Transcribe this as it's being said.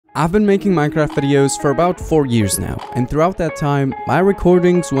I've been making Minecraft videos for about 4 years now, and throughout that time, my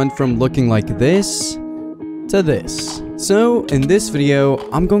recordings went from looking like this to this. So, in this video,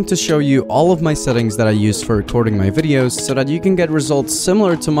 I'm going to show you all of my settings that I use for recording my videos so that you can get results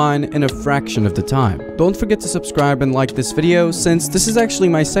similar to mine in a fraction of the time. Don't forget to subscribe and like this video, since this is actually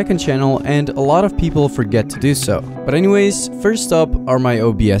my second channel and a lot of people forget to do so. But anyways, first up are my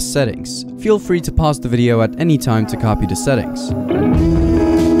OBS settings. Feel free to pause the video at any time to copy the settings.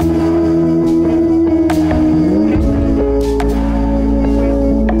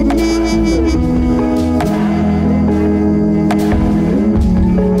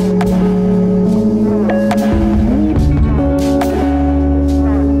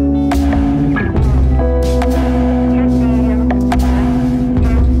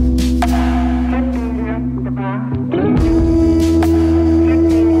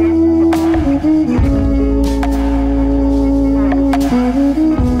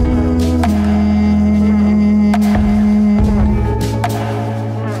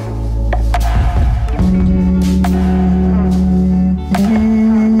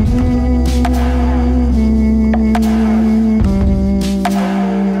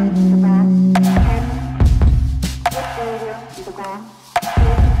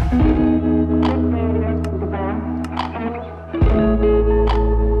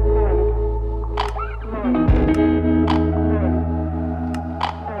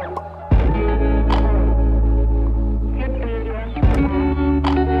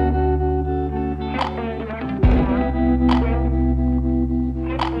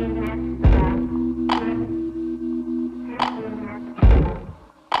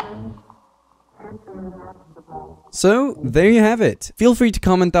 So, there you have it. Feel free to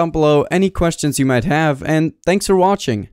comment down below any questions you might have, and thanks for watching.